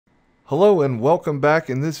Hello and welcome back.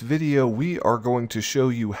 In this video we are going to show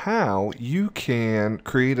you how you can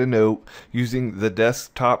create a note using the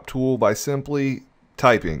desktop tool by simply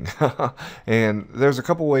typing. And there's a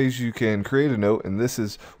couple ways you can create a note, and this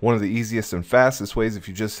is one of the easiest and fastest ways if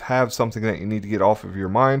you just have something that you need to get off of your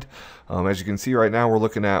mind. As you can see right now, we're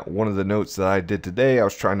looking at one of the notes that I did today. I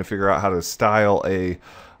was trying to figure out how to style a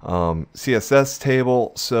CSS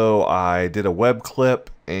table, so I did a web clip,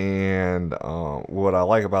 and what I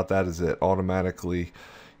like about that is it automatically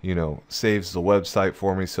saves the website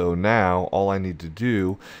for me. So now all I need to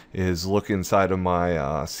do is look inside of my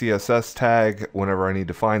CSS tag whenever I need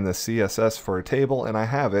to find the CSS for a table, and I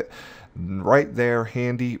have it right there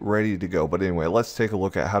handy, ready to go. But anyway, let's take a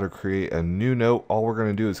look at how to create a new note. All we're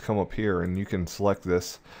going to do is come up here, and you can select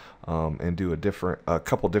this and do a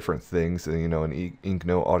couple different things, an ink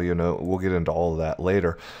note, audio note. We'll get into all of that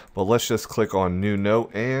later, but let's just click on new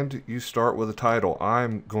note, and you start with a title.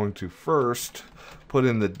 I'm going to first put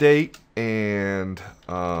in the date and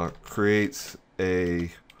creates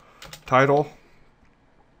a title.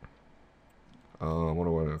 What do I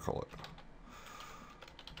want to call it?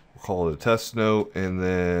 We'll call it a test note, and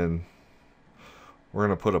then we're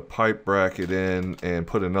going to put a pipe bracket in and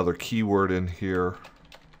put another keyword in here.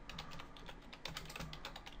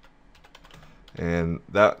 And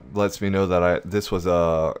that lets me know that this was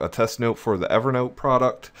a test note for the Evernote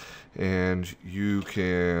product, and you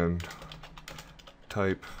can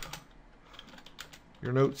type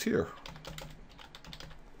your notes here.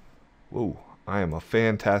 Whoa, I am a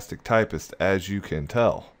fantastic typist, as you can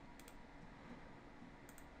tell.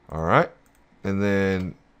 Alright, and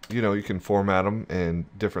then you can format them and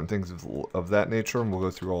different things of that nature, and we'll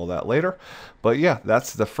go through all that later. But yeah,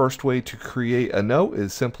 that's the first way to create a note,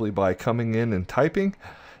 is simply by coming in and typing,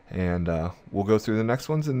 and we'll go through the next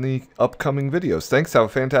ones in the upcoming videos. Thanks, have a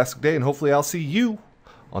fantastic day, and hopefully I'll see you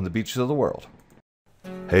on the beaches of the world.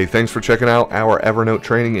 Hey, thanks for checking out our Evernote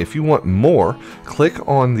training. If you want more, click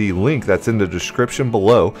on the link that's in the description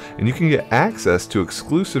below, and you can get access to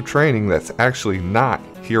exclusive training that's actually not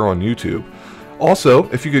here on YouTube. Also,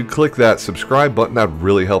 if you could click that subscribe button, that would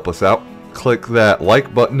really help us out. Click that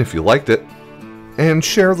like button if you liked it, and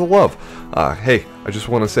share the love. Hey, I just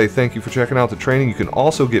want to say thank you for checking out the training. You can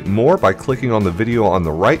also get more by clicking on the video on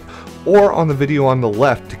the right or on the video on the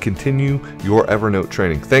left to continue your Evernote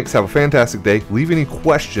training. Thanks, have a fantastic day. Leave any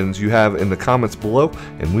questions you have in the comments below,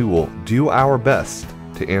 and we will do our best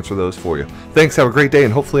to answer those for you. Thanks, have a great day,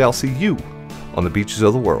 and hopefully I'll see you on the beaches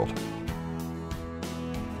of the world.